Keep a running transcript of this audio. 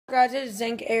Guys, it's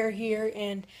Zinc Air here,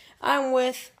 and I'm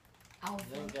with Alpha.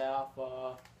 Zinc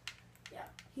Alpha. Yeah,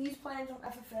 he's playing some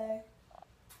FFA.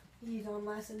 He's on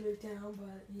last in Newtown,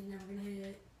 but he's never gonna hit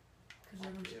it because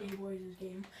everyone's A-boys in his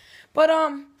game. But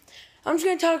I'm just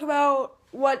gonna talk about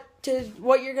what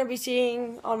you're gonna be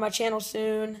seeing on my channel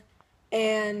soon,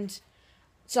 and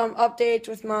some updates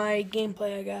with my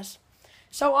gameplay, I guess.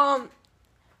 So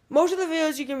most of the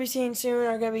videos you're gonna be seeing soon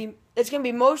are gonna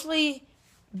be mostly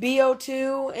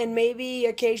BO2 and maybe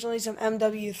occasionally some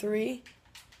MW3.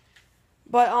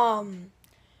 But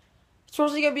it's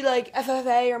mostly gonna be like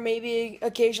FFA, or maybe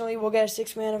occasionally we'll get a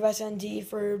 6-man of SND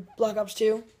for Black Ops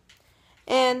 2.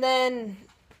 And then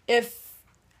if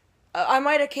I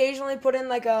might occasionally put in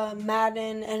like a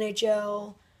Madden,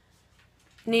 NHL,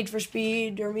 Need for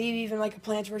Speed, or maybe even like a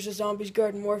Plants vs. Zombies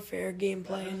Garden Warfare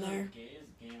gameplay in there. That is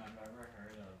the gayest game I've ever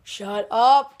heard of. Shut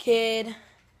up, kid.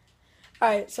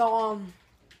 Alright, so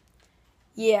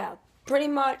yeah, pretty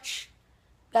much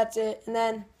that's it. And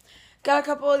then got a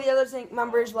couple of the other Zinc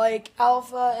members like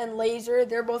Alpha and Laser.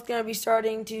 They're both going to be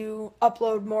starting to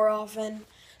upload more often.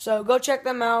 So go check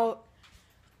them out.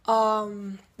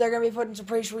 They're going to be putting some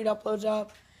pretty sweet uploads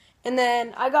up. And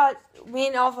then me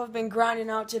and Alpha have been grinding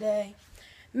out today,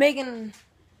 making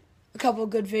a couple of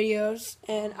good videos.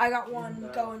 And I got one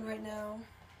going right now.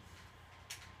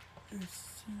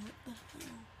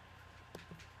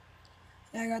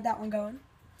 I got that one going.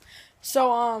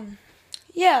 So,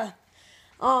 yeah.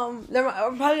 I'm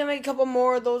probably gonna make a couple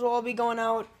more. Those will all be going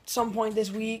out some point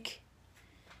this week.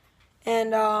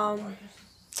 And,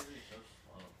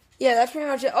 yeah, that's pretty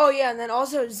much it. Oh, yeah, and then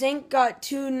also Zinc got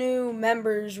 2 new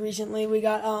members recently. We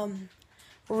got,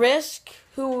 Risk,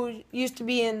 who used to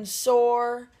be in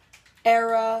SOAR,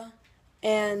 Era,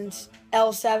 and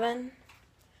L7.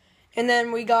 And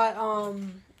then we got,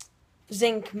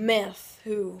 Zinc Myth,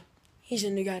 who he's a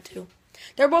new guy too.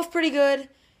 They're both pretty good.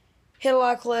 Hit a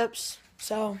lot of clips.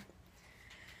 So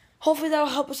hopefully that'll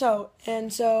help us out.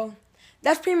 And so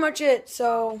that's pretty much it.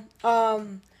 So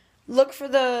look for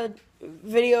the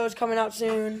videos coming out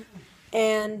soon.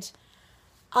 And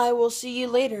I will see you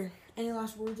later. Any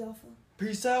last words, Alpha?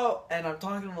 Peace out. And I'm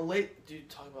talking to late. Do you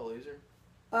talk about Laser?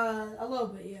 A little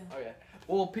bit, yeah. Okay.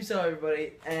 Well, peace out,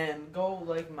 everybody. And go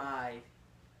like my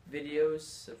videos.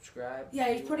 Subscribe.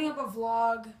 Yeah, he's putting up a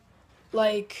vlog.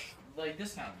 Like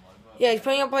this kind of vlog. Yeah, he's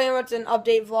putting up pretty much an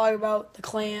update vlog about the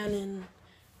clan and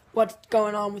what's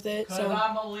going on with it. Because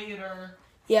I'm a leader.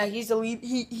 Yeah, he's the lead.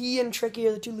 He and Tricky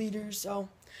are the 2 leaders. So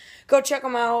go check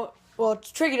them out. Well,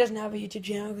 Tricky doesn't have a YouTube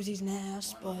channel because he's an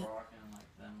ass, but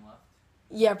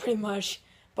yeah, pretty much.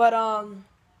 But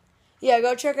yeah,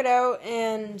 go check it out,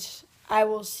 and I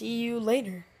will see you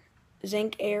later.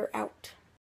 Zinc Air out.